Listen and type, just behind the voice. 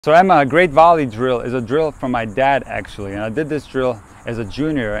So Ema, a great volley drill is a drill from my dad actually, and I did this drill as a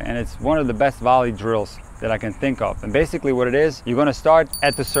junior, and it's one of the best volley drills that I can think of. And basically what it is, you're going to start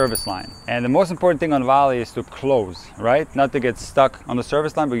at the service line, and the most important thing on volley is to close, right? Not to get stuck on the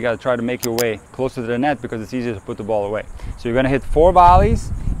service line, but you got to try to make your way closer to the net because it's easier to put the ball away. So you're going to hit 4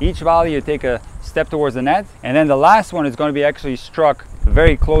 volleys. Each volley you take a step towards the net, and then the last one is going to be actually struck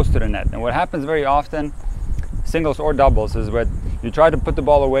very close to the net. And what happens very often, singles or doubles, is what you try to put the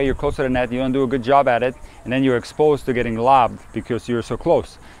ball away, you're close to the net, you don't do a good job at it, and then you're exposed to getting lobbed because you're so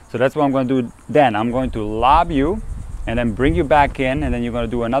close. So that's what I'm going to do then. I'm going to lob you and then bring you back in, and then you're going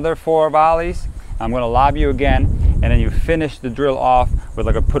to do another 4 volleys. I'm going to lob you again, and then you finish the drill off with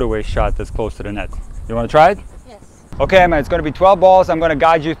like a put away shot that's close to the net. You want to try it? Yes. Okay, man, it's going to be 12 balls. I'm going to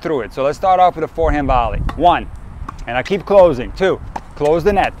guide you through it. So let's start off with a forehand volley. 1, and I keep closing. 2, close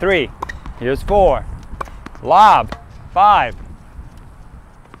the net. 3, here's 4, lob. 5,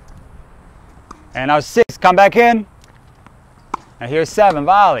 and now 6, come back in, and here's 7,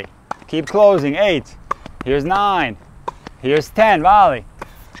 volley, keep closing. 8, here's 9, here's 10, volley,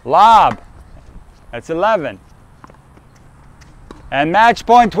 lob, that's 11, and match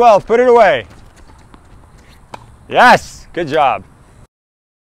point 12, put it away. Yes, good job.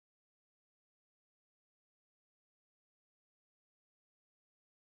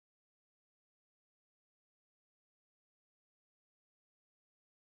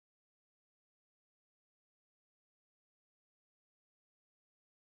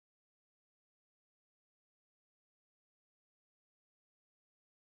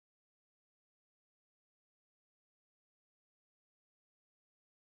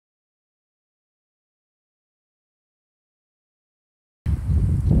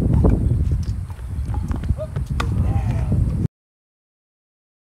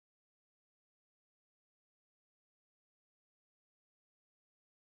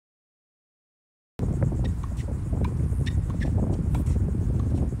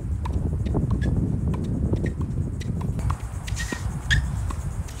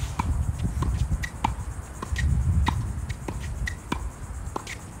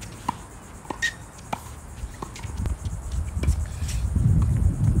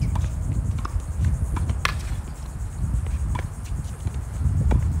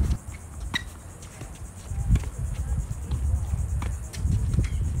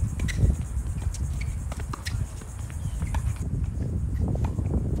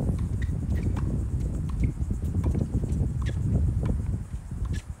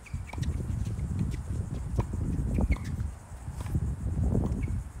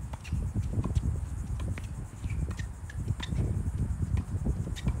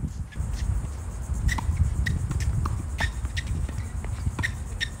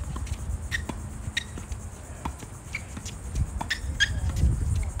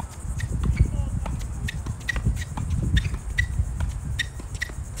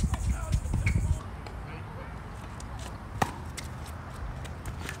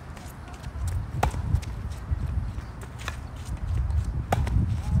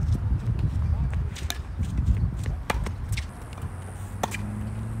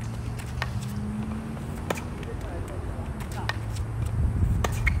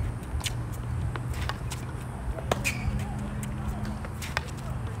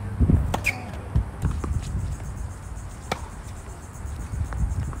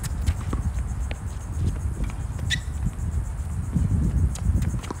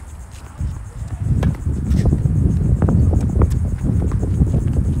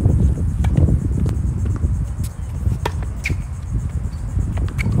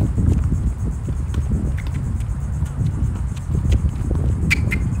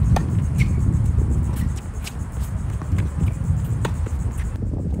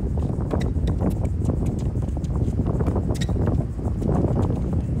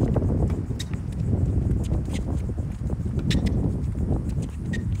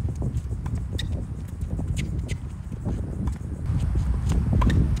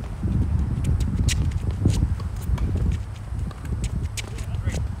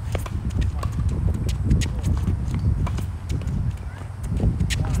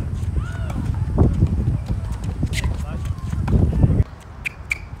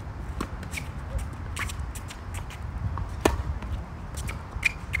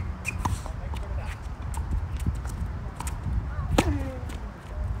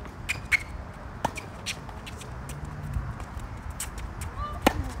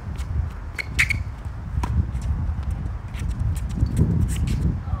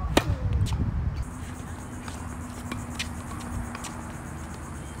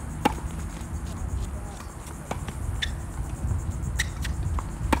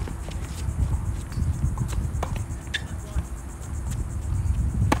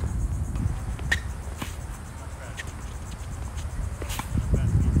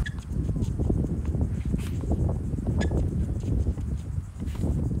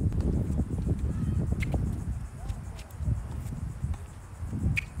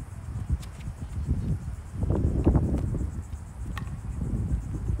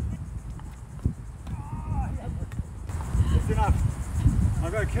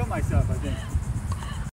 I'm gonna kill myself, I think.